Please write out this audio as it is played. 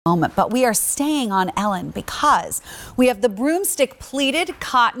moment. But we are staying on Ellen because we have the Broomstick Pleated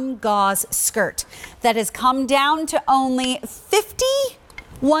Cotton Gauze Skirt that has come down to only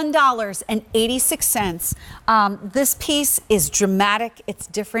 $51.86. This piece is dramatic, it's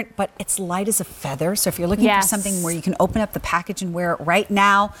different, but it's light as a feather. So if you're looking for something where you can open up the package and wear it right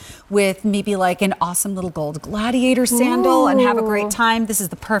now with maybe like an awesome little gold gladiator sandal and have a great time, this is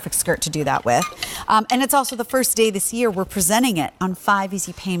the perfect skirt to do that with. And it's also the first day this year we're presenting it on 5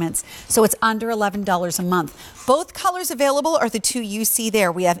 easy payments. So it's under $11 a month. Both colors available are the two you see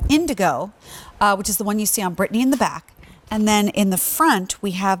there. We have indigo, which is the one you see on Brittany in the back. And then in the front,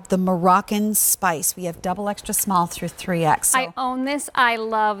 we have the Moroccan Spice. We have double extra small through 3X. So I own this. I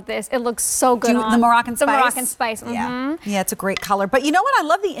love this. It looks so good on. The Moroccan Spice? The Moroccan Spice. Yeah. Yeah, it's a great color. But you know what? I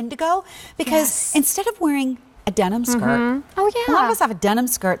love the indigo because instead of wearing a denim skirt. Oh, yeah. A lot of us have a denim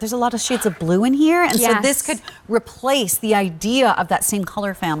skirt. There's a lot of shades of blue in here. And so this could replace the idea of that same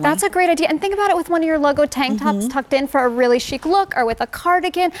color family. That's a great idea. And think about it with one of your logo tank tops tucked in for a really chic look, or with a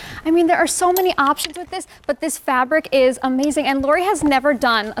cardigan. I mean, there are so many options with this, but this fabric is amazing. And Lori has never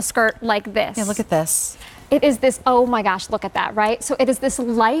done a skirt like this. Yeah, look at this. It is this, oh my gosh, look at that, right? So it is this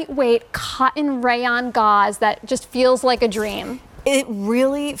lightweight cotton rayon gauze that just feels like a dream. It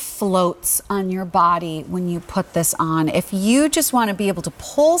really floats on your body when you put this on. If you just want to be able to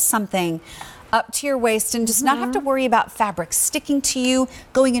pull something up to your waist and just not have to worry about fabric sticking to you.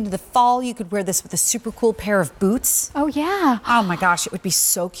 Going into the fall, you could wear this with a super cool pair of boots. Oh, yeah. Oh, my gosh, it would be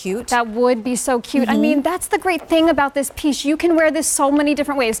so cute. That would be so cute. I mean, that's the great thing about this piece. You can wear this so many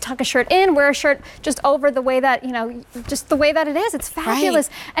different ways. Tuck a shirt in, wear a shirt just over the way that, you know, just the way that it is. It's fabulous.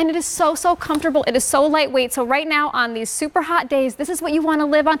 And it is so, so comfortable. It is so lightweight. So right now on these super hot days, this is what you want to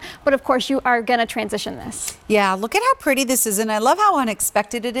live on. But of course, you are going to transition this. Yeah, look at how pretty this is. And I love how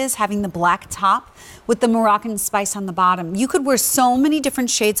unexpected it is having the black top with the Moroccan Spice on the bottom. You could wear so many different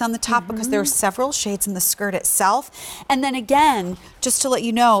shades on the top because there are several shades in the skirt itself. And then again, just to let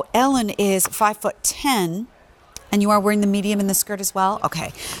you know, Ellen is 5'10", and you are wearing the medium in the skirt as well?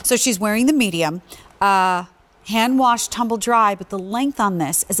 Okay, so she's wearing the medium. Hand wash, tumble dry, but the length on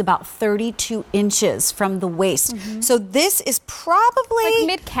this is about 32 inches from the waist. So this is probably like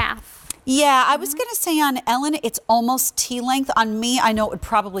mid-calf. Yeah, I was going to say on Ellen, it's almost T-length. On me, I know it would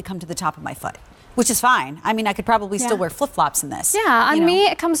probably come to the top of my foot, which is fine. I mean, I could probably still wear flip-flops in this. Yeah, on me,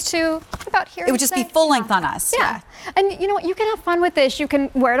 it comes to about here. It would just be full length on us. Yeah. And you know what? You can have fun with this. You can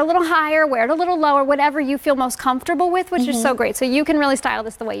wear it a little higher, wear it a little lower, whatever you feel most comfortable with, which is so great. So you can really style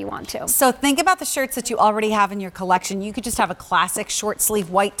this the way you want to. So think about the shirts that you already have in your collection. You could just have a classic short sleeve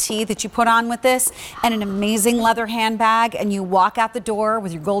white tee that you put on with this and an amazing leather handbag, and you walk out the door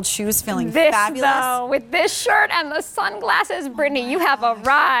with your gold shoes feeling fabulous. Though, with this shirt and the sunglasses, Brittany, you have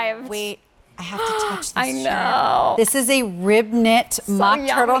arrived. Wait. I have to touch this I know. shirt. This is a rib knit mock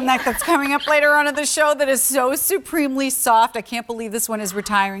turtleneck that's coming up later on in the show that is so supremely soft. I can't believe this one is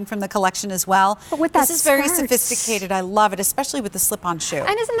retiring from the collection as well. But with that this is very sophisticated. I love it, especially with the slip-on shoe.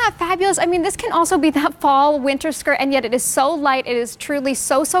 And isn't that fabulous? I mean, this can also be that fall winter skirt, and yet it is so light. It is truly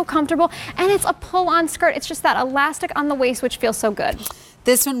so, so comfortable. And it's a pull-on skirt. It's just that elastic on the waist, which feels so good.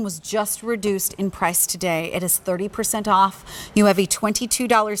 This one was just reduced in price today. It is 30% off. You have a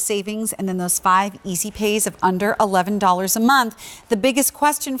 $22 savings and then those 5 easy pays of under $11 a month. The biggest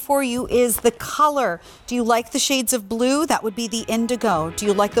question for you is the color. Do you like the shades of blue? That would be the indigo. Do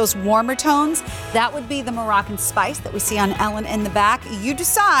you like those warmer tones? That would be the Moroccan Spice that we see on Ellen in the back. You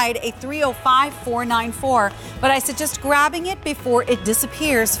decide, a 305-494. But I suggest grabbing it before it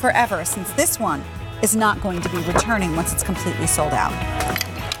disappears forever, since this one is not going to be returning once it's completely sold out.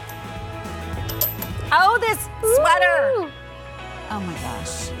 Oh, this sweater. Oh my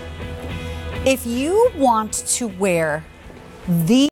gosh. If you want to wear the